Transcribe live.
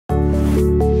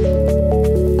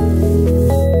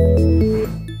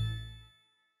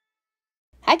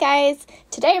Hi guys,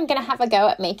 today I'm going to have a go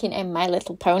at making a My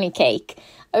Little Pony cake.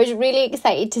 I was really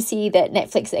excited to see that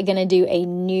Netflix are going to do a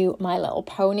new My Little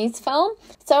Ponies film,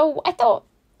 so I thought,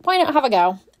 why not have a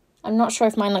go? I'm not sure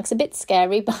if mine looks a bit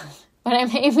scary, but I'm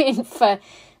aiming for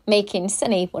making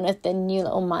Sunny one of the new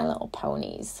little My Little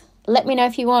Ponies. Let me know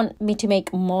if you want me to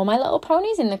make more My Little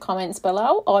Ponies in the comments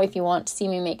below, or if you want to see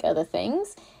me make other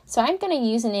things. So I'm going to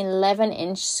use an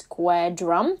 11-inch square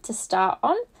drum to start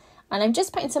on. And I'm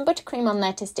just putting some buttercream on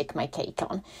there to stick my cake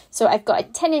on. So I've got a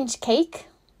 10-inch cake.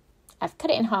 I've cut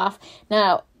it in half.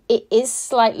 Now, it is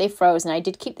slightly frozen. I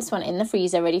did keep this one in the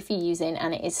freezer ready for using,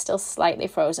 and it is still slightly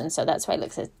frozen. So that's why it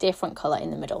looks a different colour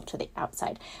in the middle to the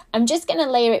outside. I'm just going to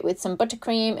layer it with some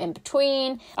buttercream in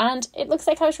between. And it looks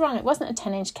like I was wrong. It wasn't a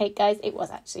 10-inch cake, guys. It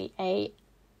was actually a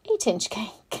 8-inch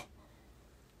cake.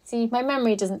 See, my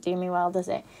memory doesn't do me well, does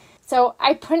it? So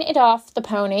I printed off the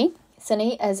pony,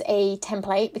 Sunny, as a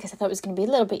template because I thought it was going to be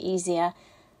a little bit easier.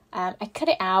 I cut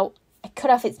it out, I cut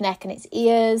off its neck and its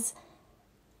ears,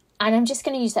 and I'm just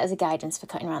going to use that as a guidance for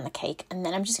cutting around the cake. And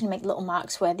then I'm just going to make little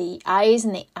marks where the eyes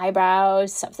and the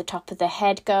eyebrows up the top of the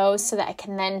head goes, so that I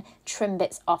can then trim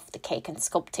bits off the cake and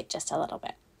sculpt it just a little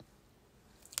bit.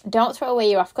 Don't throw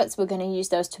away your offcuts. We're going to use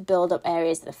those to build up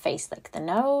areas of the face, like the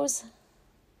nose.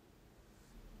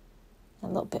 A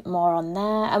little bit more on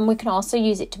there, and we can also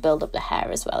use it to build up the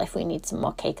hair as well if we need some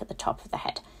more cake at the top of the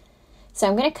head. So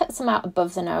I'm going to cut some out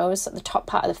above the nose, so the top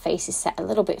part of the face is set a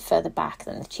little bit further back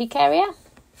than the cheek area.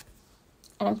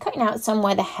 And I'm cutting out some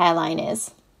where the hairline is.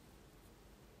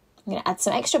 I'm going to add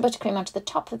some extra buttercream onto the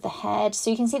top of the head, so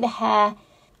you can see the hair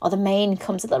or the mane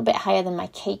comes a little bit higher than my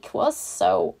cake was,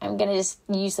 so I'm going to just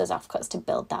use those offcuts to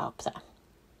build that up there.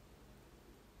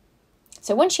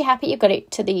 So once you're happy you've got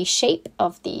it to the shape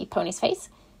of the pony's face,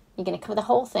 you're going to cover the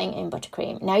whole thing in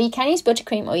buttercream. Now you can use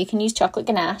buttercream or you can use chocolate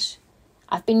ganache.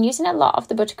 I've been using a lot of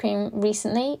the buttercream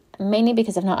recently, mainly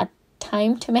because I've not had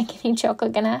time to make any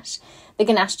chocolate ganache. The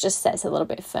ganache just sets a little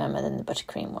bit firmer than the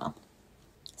buttercream will.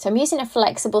 So I'm using a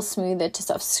flexible smoother to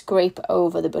sort of scrape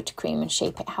over the buttercream and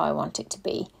shape it how I want it to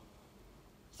be.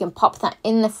 You can pop that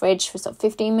in the fridge for sort of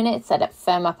 15 minutes, let it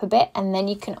firm up a bit, and then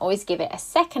you can always give it a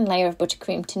second layer of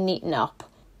buttercream to neaten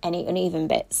up any uneven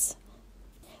bits.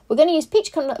 We're going to use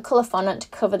peach colour fondant to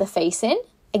cover the face in.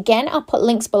 Again, I'll put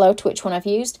links below to which one I've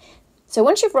used. So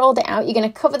once you've rolled it out, you're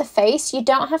going to cover the face. You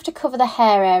don't have to cover the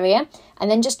hair area,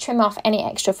 and then just trim off any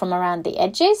extra from around the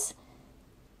edges.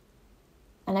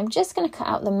 And I'm just going to cut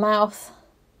out the mouth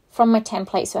from my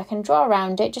template so I can draw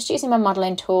around it, just using my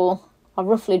modelling tool. I'll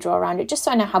roughly draw around it just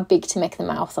so I know how big to make the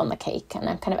mouth on the cake. And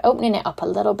I'm kind of opening it up a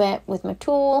little bit with my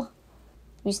tool,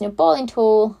 using a balling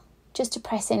tool just to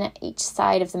press in at each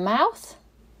side of the mouth,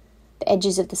 the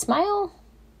edges of the smile.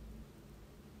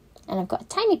 And I've got a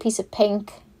tiny piece of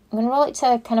pink. I'm going to roll it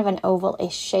to kind of an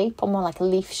oval-ish shape, or more like a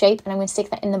leaf shape, and I'm going to stick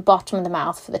that in the bottom of the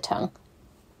mouth for the tongue.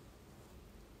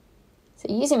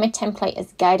 So using my template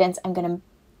as guidance, I'm going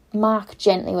to mark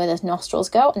gently where those nostrils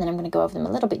go, and then I'm going to go over them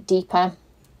a little bit deeper.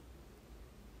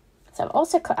 So I've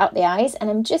also cut out the eyes, and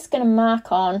I'm just going to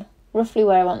mark on roughly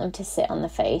where I want them to sit on the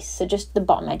face. So just the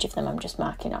bottom edge of them I'm just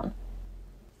marking on.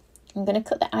 I'm going to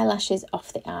cut the eyelashes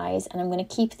off the eyes, and I'm going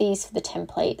to keep these for the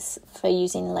templates for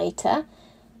using later.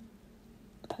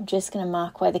 But I'm just going to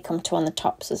mark where they come to on the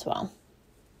tops as well.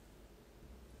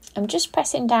 I'm just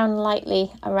pressing down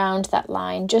lightly around that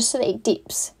line just so that it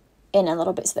dips in a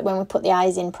little bit, so that when we put the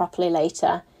eyes in properly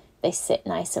later, they sit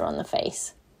nicer on the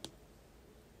face.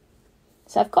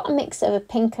 So I've got a mix of a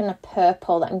pink and a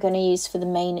purple that I'm going to use for the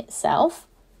mane itself.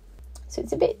 So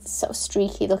it's a bit sort of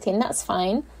streaky looking, that's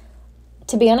fine.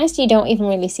 To be honest, you don't even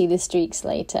really see the streaks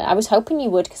later. I was hoping you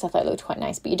would because I thought it looked quite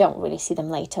nice, but you don't really see them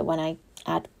later when I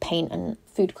add paint and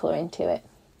food colour into it.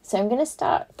 So I'm going to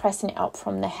start pressing it up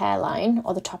from the hairline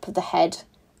or the top of the head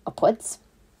upwards.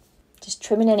 Just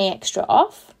trimming any extra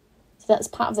off. So that's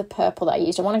part of the purple that I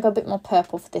used. I want to go a bit more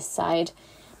purple for this side.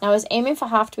 Now I was aiming for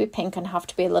half to be pink and half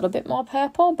to be a little bit more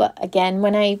purple, but again,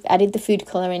 when I added the food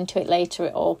colour into it later,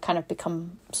 it all kind of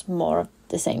becomes more of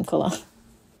the same colour.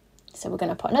 So we're going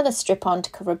to put another strip on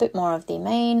to cover a bit more of the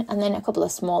mane, and then a couple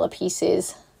of smaller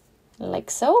pieces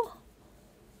like so.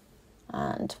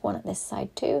 And one at this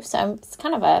side too. So it's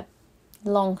kind of a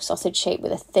long sausage shape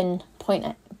with a thin point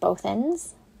at both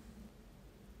ends.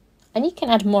 And you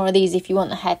can add more of these if you want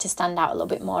the hair to stand out a little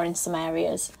bit more in some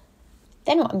areas.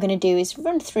 Then what I'm going to do is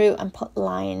run through and put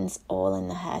lines all in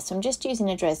the hair. So I'm just using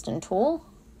a Dresden tool.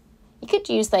 You could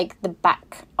use like the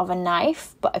back of a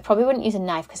knife, but I probably wouldn't use a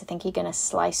knife because I think you're going to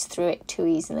slice through it too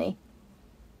easily.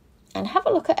 And have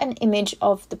a look at an image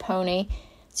of the pony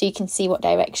so you can see what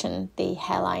direction the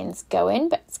hairlines go in,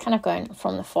 but it's kind of going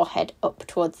from the forehead up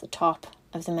towards the top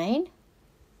of the mane.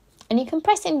 And you can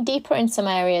press in deeper in some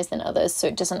areas than others so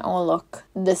it doesn't all look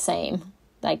the same.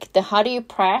 Like, the harder you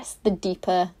press, the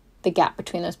deeper the gap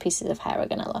between those pieces of hair are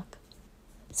going to look.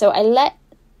 So I let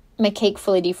my cake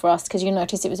fully defrost because you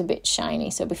notice it was a bit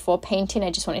shiny. So before painting,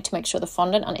 I just wanted to make sure the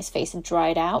fondant on its face had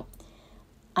dried out.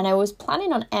 And I was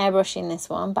planning on airbrushing this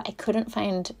one, but I couldn't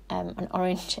find an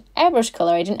orange airbrush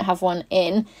colour. I didn't have one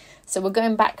in. So we're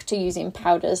going back to using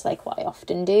powders like what I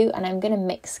often do. And I'm going to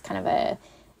mix kind of a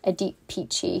deep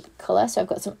peachy colour. So I've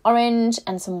got some orange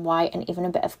and some white and even a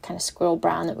bit of kind of squirrel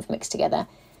brown that we've mixed together.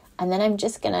 And then I'm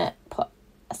just going to put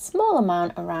a small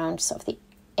amount around sort of the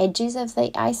edges of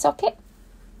the eye socket.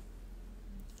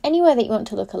 Anywhere that you want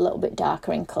to look a little bit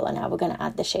darker in colour now, we're going to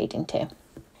add the shading to.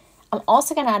 I'm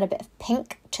also going to add a bit of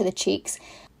pink to the cheeks.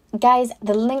 Guys,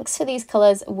 the links for these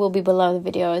colours will be below the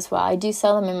video as well. I do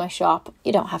sell them in my shop.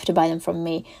 You don't have to buy them from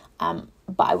me, but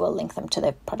I will link them to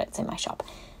the products in my shop.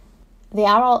 They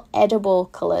are all edible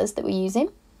colours that we're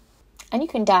using. And you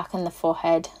can darken the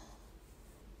forehead.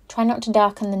 Try not to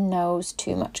darken the nose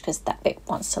too much because that bit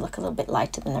wants to look a little bit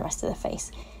lighter than the rest of the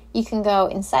face. You can go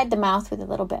inside the mouth with a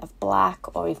little bit of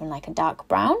black or even like a dark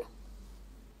brown.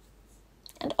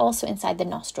 And also inside the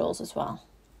nostrils as well.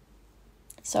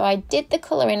 So I did the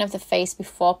colouring of the face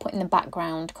before putting the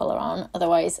background colour on.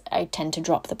 Otherwise, I tend to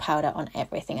drop the powder on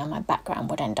everything and my background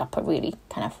would end up a really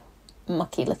kind of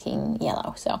mucky looking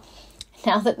yellow. So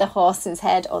now that the horse's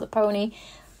head or the pony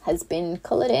has been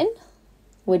coloured in,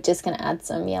 we're just going to add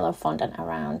some yellow fondant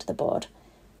around the board.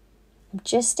 I'm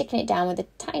just sticking it down with a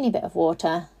tiny bit of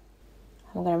water.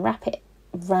 I'm going to wrap it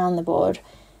around the board.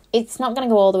 It's not going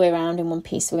to go all the way around in one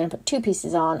piece. So we're going to put 2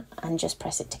 pieces on and just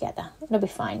press it together. It'll be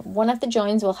fine. One of the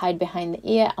joins will hide behind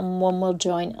the ear and one will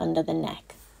join under the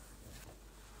neck.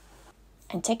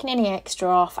 And taking any extra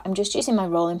off, I'm just using my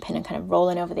rolling pin and kind of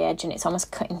rolling over the edge and it's almost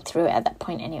cutting through it at that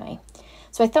point anyway.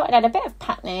 So I thought I'd add a bit of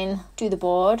patterning to the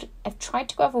board. I've tried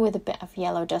to go over with a bit of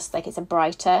yellow dust, like it's a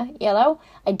brighter yellow.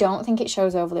 I don't think it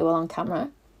shows overly well on camera.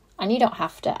 And you don't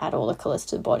have to add all the colours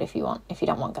to the board if you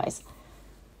don't want, guys.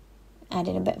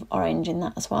 Adding a bit of orange in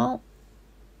that as well.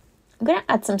 I'm going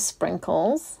to add some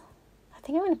sprinkles. I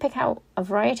think I'm going to pick out a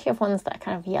variety of ones that are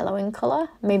kind of yellow in colour.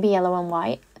 Maybe yellow and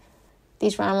white.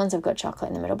 These round ones have got chocolate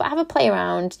in the middle. But have a play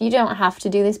around. You don't have to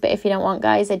do this bit if you don't want,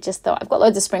 guys. I just thought I've got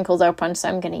loads of sprinkles open, so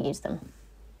I'm going to use them.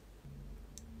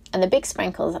 And the big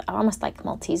sprinkles are almost like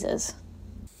Maltesers.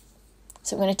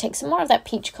 So I'm going to take some more of that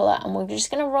peach colour and we're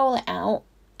just going to roll it out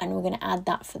and we're going to add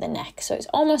that for the neck. So it's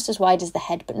almost as wide as the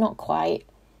head, but not quite.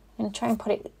 I'm going to try and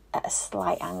put it at a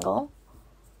slight angle.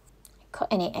 Cut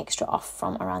any extra off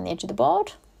from around the edge of the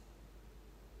board.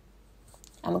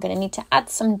 And we're going to need to add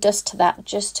some dust to that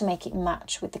just to make it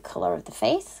match with the colour of the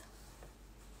face.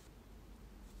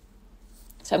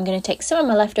 So I'm going to take some of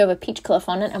my leftover peach colour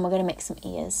fondant and we're going to make some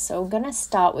ears. So we're going to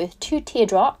start with 2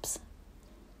 teardrops.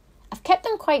 I've kept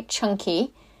them quite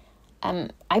chunky.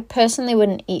 I personally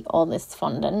wouldn't eat all this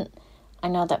fondant. I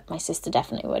know that my sister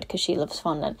definitely would because she loves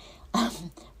fondant.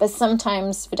 But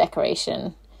sometimes for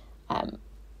decoration,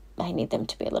 I need them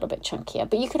to be a little bit chunkier.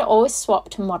 But you can always swap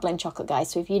to modelling chocolate,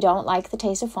 guys. So if you don't like the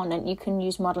taste of fondant, you can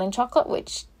use modelling chocolate,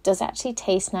 which does actually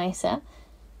taste nicer.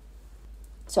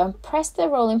 So I'm pressed the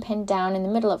rolling pin down in the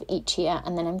middle of each ear,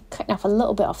 and then I'm cutting off a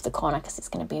little bit off the corner because it's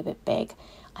going to be a bit big.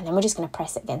 And then we're just going to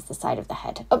press it against the side of the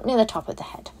head, up near the top of the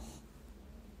head.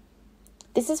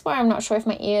 This is where I'm not sure if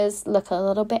my ears look a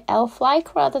little bit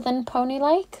elf-like rather than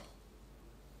pony-like.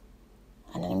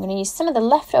 And then I'm going to use some of the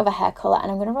leftover hair colour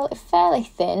and I'm going to roll it fairly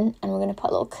thin and we're going to put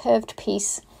a little curved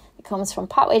piece that comes from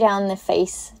partway down the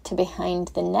face to behind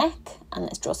the neck. And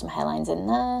let's draw some hairlines in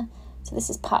there. So this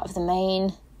is part of the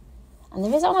mane. And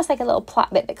there is almost like a little plait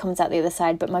bit that comes out the other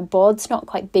side, but my board's not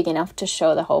quite big enough to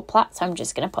show the whole plait, so I'm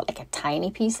just going to put like a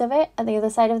tiny piece of it at the other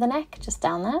side of the neck, just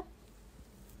down there.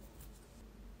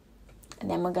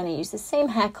 And then we're going to use the same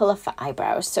hair colour for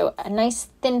eyebrows. So a nice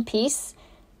thin piece,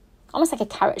 almost like a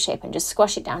carrot shape, and just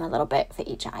squash it down a little bit for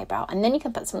each eyebrow. And then you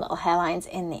can put some little hairlines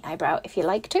in the eyebrow if you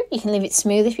like to. You can leave it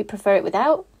smooth if you prefer it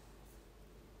without.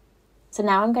 So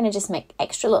now I'm going to just make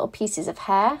extra little pieces of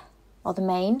hair, or the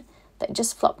mane, that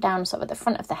just flop down sort of at the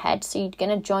front of the head. So you're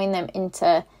going to join them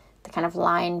into the kind of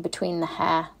line between the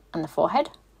hair and the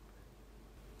forehead.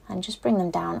 And just bring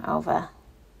them down over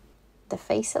the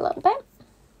face a little bit.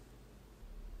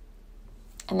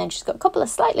 And then she's got a couple of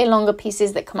slightly longer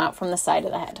pieces that come out from the side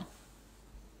of the head.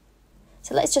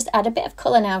 So let's just add a bit of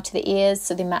colour now to the ears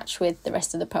so they match with the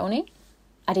rest of the pony.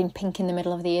 Adding pink in the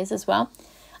middle of the ears as well.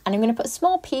 And I'm going to put a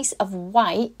small piece of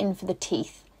white in for the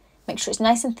teeth. Make sure it's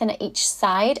nice and thin at each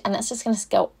side, and that's just going to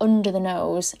go under the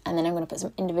nose, and then I'm going to put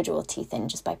some individual teeth in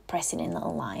just by pressing in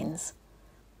little lines.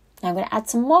 Now I'm going to add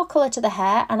some more colour to the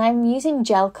hair, and I'm using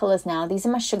gel colours now. These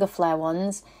are my Sugar Flare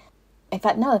ones. In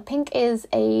fact, no, the pink is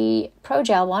a Pro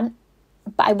Gel one,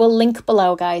 but I will link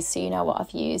below, guys, so you know what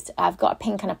I've used. I've got a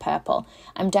pink and a purple.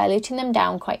 I'm diluting them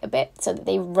down quite a bit so that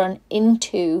they run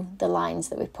into the lines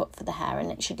that we put for the hair,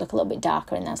 and it should look a little bit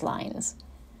darker in those lines.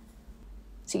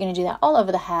 So you're going to do that all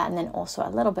over the hair, and then also a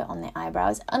little bit on the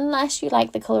eyebrows, unless you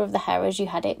like the colour of the hair as you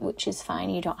had it, which is fine.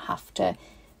 You don't have to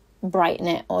brighten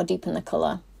it or deepen the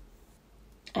colour.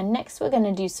 And next we're going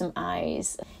to do some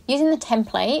eyes. Using the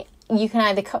template, you can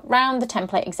either cut round the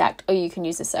template exact or you can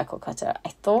use a circle cutter. I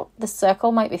thought the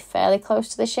circle might be fairly close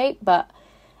to the shape, but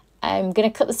I'm going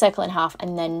to cut the circle in half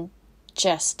and then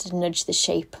just nudge the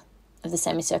shape of the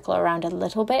semicircle around a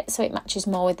little bit so it matches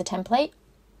more with the template.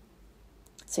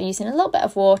 So using a little bit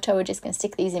of water, we're just going to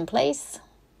stick these in place.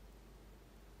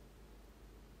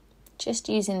 Just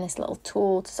using this little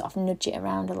tool to sort of nudge it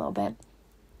around a little bit.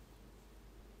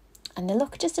 And they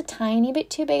look just a tiny bit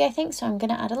too big, I think, so I'm going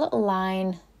to add a little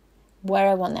line where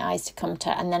I want the eyes to come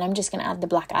to, and then I'm just going to add the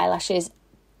black eyelashes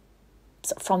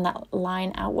from that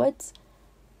line outwards.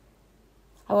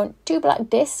 I want 2 black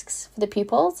discs for the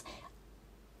pupils.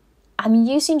 I'm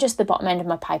using just the bottom end of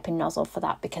my piping nozzle for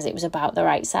that because it was about the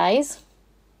right size.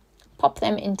 Pop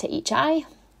them into each eye.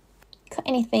 Cut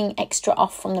anything extra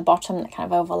off from the bottom that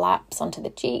kind of overlaps onto the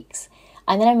cheeks.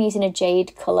 And then I'm using a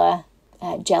jade colour,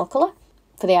 gel colour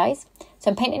for the eyes. So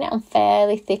I'm painting it on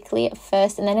fairly thickly at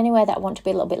first, and then anywhere that I want to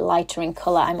be a little bit lighter in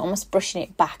colour, I'm almost brushing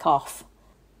it back off.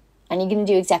 And you're going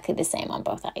to do exactly the same on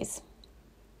both eyes.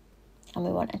 And we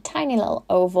want a tiny little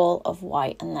oval of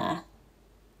white in there.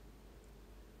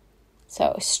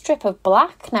 So a strip of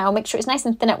black. Now make sure it's nice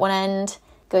and thin at one end,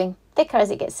 going thicker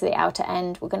as it gets to the outer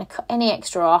end. We're going to cut any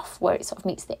extra off where it sort of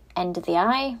meets the end of the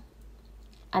eye.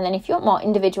 And then if you want more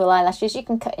individual eyelashes, you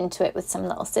can cut into it with some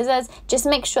little scissors. Just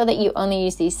make sure that you only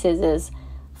use these scissors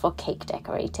for cake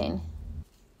decorating.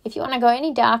 If you want to go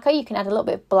any darker, you can add a little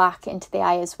bit of black into the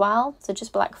eye as well. So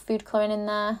just black food colouring in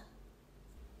there.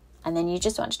 And then you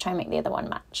just want to try and make the other one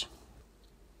match.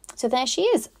 So there she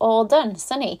is, all done,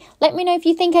 Sunny. Let me know if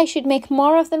you think I should make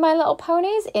more of the My Little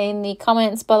Ponies in the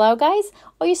comments below, guys,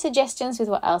 or your suggestions with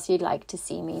what else you'd like to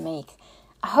see me make.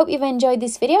 I hope you've enjoyed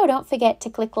this video. Don't forget to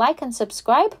click like and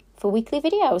subscribe for weekly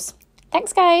videos.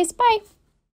 Thanks, guys. Bye.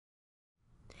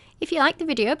 If you liked the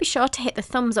video, be sure to hit the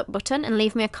thumbs up button and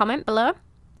leave me a comment below.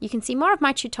 You can see more of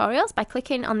my tutorials by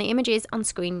clicking on the images on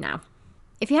screen now.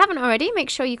 If you haven't already,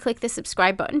 make sure you click the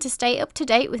subscribe button to stay up to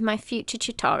date with my future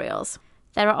tutorials.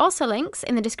 There are also links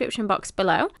in the description box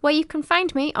below where you can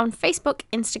find me on Facebook,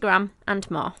 Instagram, and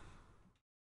more.